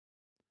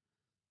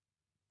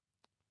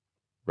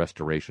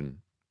Restoration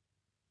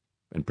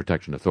and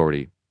Protection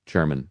Authority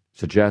chairman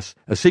suggests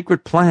a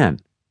secret plan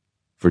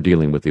for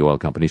dealing with the oil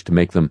companies to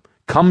make them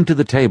come to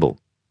the table.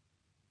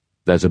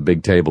 That's a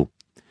big table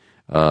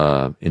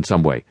in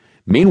some way.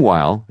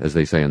 Meanwhile, as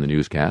they say in the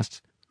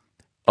newscasts,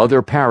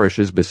 other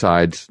parishes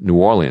besides New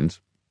Orleans,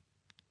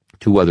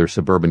 2 other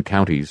suburban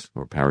counties,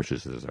 or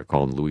parishes as they're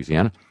called in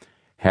Louisiana,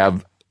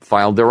 have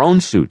filed their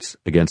own suits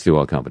against the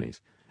oil companies.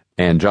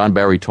 And John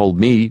Barry told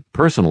me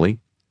personally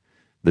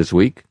this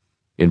week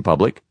in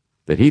public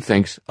that he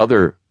thinks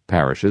other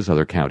parishes,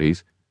 other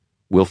counties,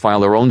 will file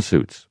their own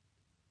suits.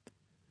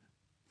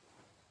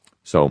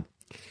 So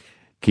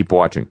keep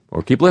watching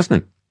or keep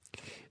listening.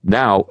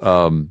 Now,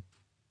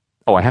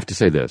 I have to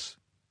say this,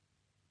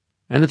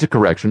 and it's a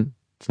correction.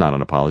 It's not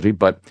an apology,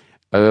 but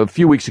a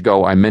few weeks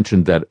ago I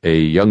mentioned that a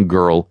young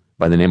girl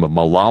by the name of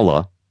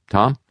Malala,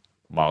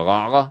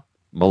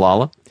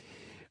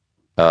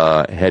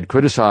 had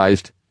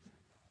criticized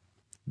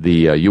the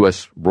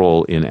U.S.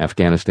 role in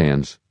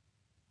Afghanistan's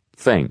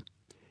thing.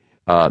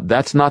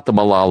 That's not the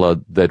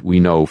Malala that we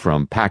know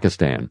from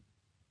Pakistan,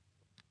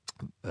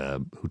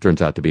 who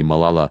turns out to be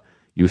Malala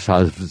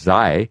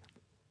Yousafzai,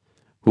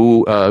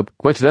 who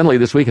coincidentally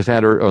this week has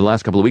had her, or the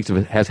last couple of weeks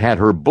has had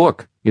her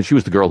book. She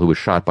was the girl who was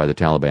shot by the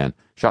Taliban,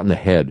 shot in the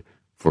head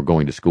for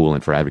going to school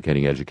and for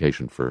advocating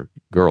education for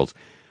girls.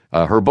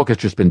 Her book has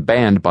just been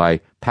banned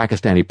by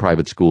Pakistani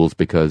private schools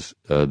because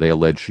they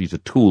allege she's a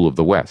tool of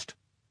the West,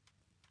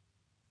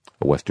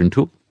 a Western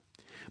tool.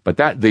 But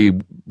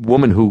the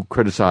woman who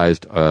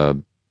criticized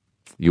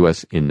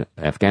U.S. in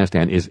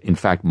Afghanistan is, in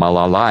fact,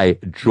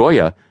 Malalai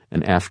Joya,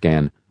 an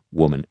Afghan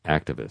woman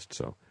activist.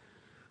 So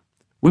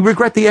we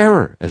regret the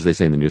error, as they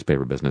say in the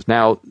newspaper business.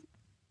 Now,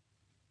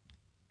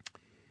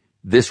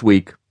 this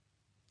week,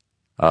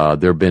 there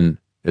have been,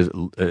 as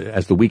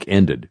the week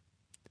ended,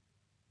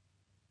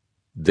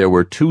 there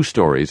were 2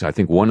 stories, I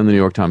think one in the New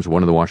York Times,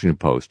 one in the Washington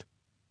Post,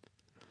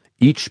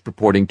 each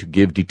purporting to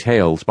give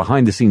details,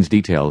 behind-the-scenes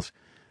details,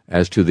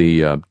 as to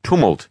the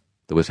tumult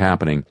that was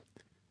happening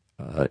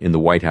in the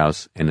White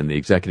House and in the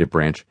executive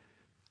branch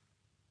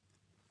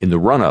in the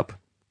run-up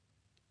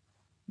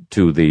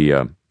to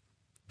the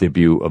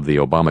debut of the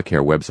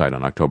Obamacare website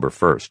on October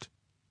 1st.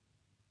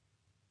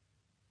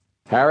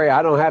 Harry,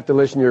 I don't have to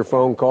listen to your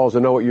phone calls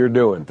to know what you're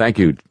doing. Thank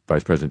you,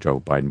 Vice President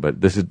Joe Biden,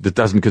 but this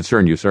doesn't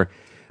concern you, sir.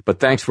 But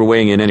thanks for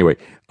weighing in anyway.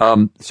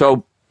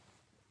 So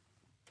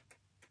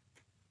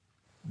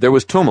there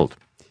was tumult.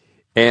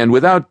 And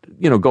without,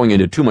 going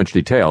into too much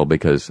detail,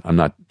 because I'm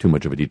not too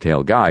much of a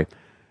detailed guy,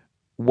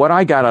 what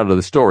I got out of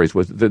the stories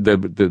was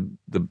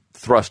the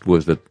thrust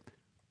was that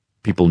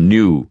people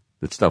knew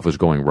that stuff was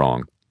going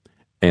wrong.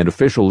 And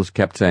officials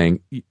kept saying,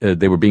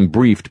 they were being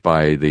briefed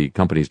by the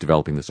companies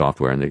developing the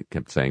software, and they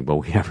kept saying, well,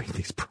 we have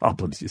these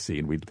problems, you see,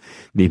 and we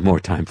need more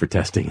time for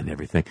testing and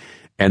everything.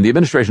 And the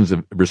administration's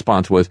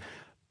response was,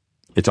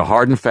 it's a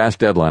hard and fast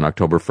deadline,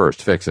 October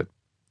 1st, fix it.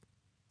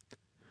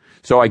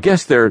 So I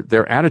guess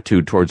their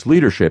attitude towards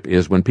leadership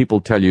is when people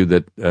tell you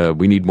that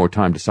we need more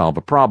time to solve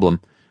a problem,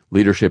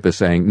 leadership is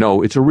saying,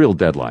 no, it's a real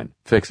deadline,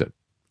 fix it.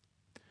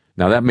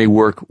 Now, that may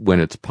work when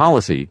it's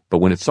policy, but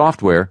when it's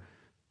software,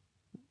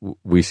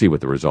 we see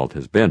what the result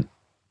has been.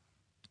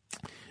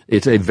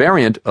 It's a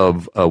variant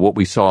of what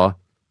we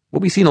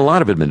see in a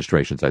lot of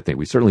administrations, I think.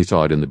 We certainly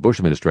saw it in the Bush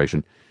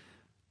administration.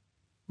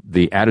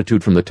 The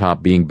attitude from the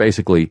top being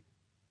basically,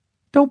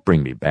 don't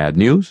bring me bad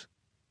news.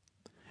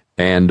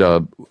 And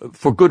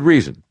for good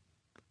reason.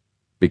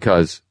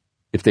 Because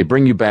if they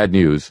bring you bad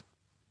news,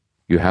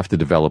 you have to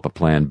develop a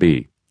plan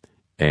B.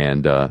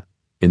 And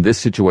in this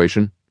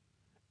situation,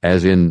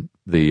 as in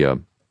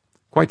the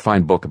quite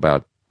fine book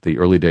about the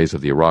early days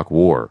of the Iraq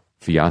War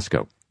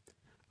fiasco,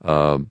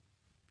 in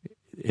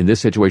this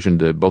situation,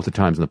 both the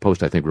Times and the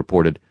Post, I think,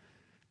 reported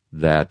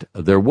that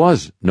there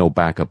was no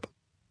backup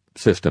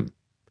system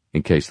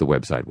in case the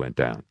website went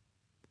down.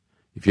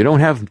 If you don't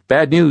have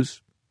bad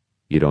news,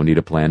 you don't need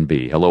a plan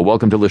B. Hello,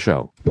 welcome to the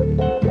show.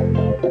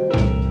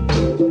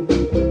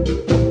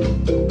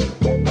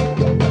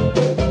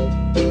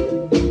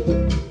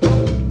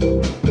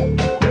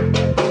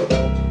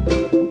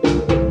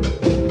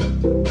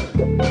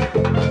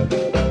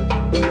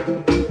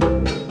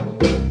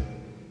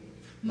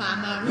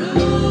 Mama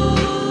Ruth,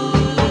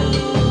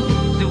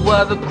 she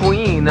was the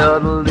queen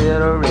of the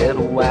little red,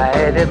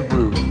 white, and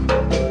blue.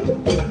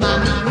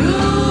 Mama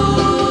Ruth,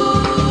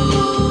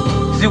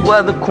 she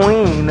was the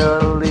queen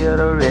of the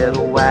little red,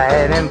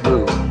 white, and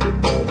blue.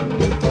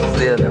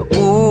 Said,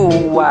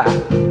 ooh, why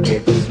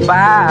can't you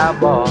spy,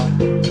 boy?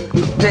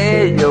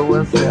 Tell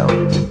yourself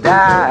to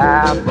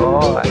die,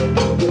 boy.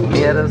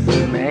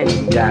 Medicine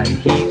man got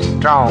heat,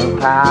 strong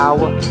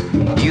power.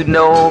 You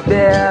know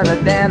better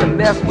than to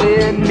mess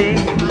with me.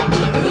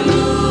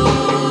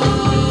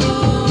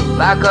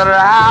 Like a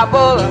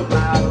rival,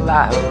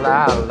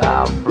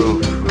 la,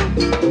 proof.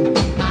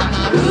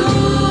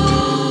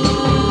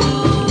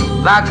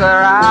 Like a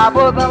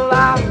rival,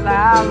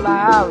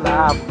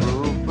 la,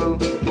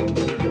 proof.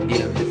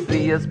 If you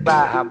see a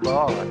spy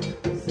boy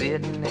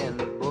sitting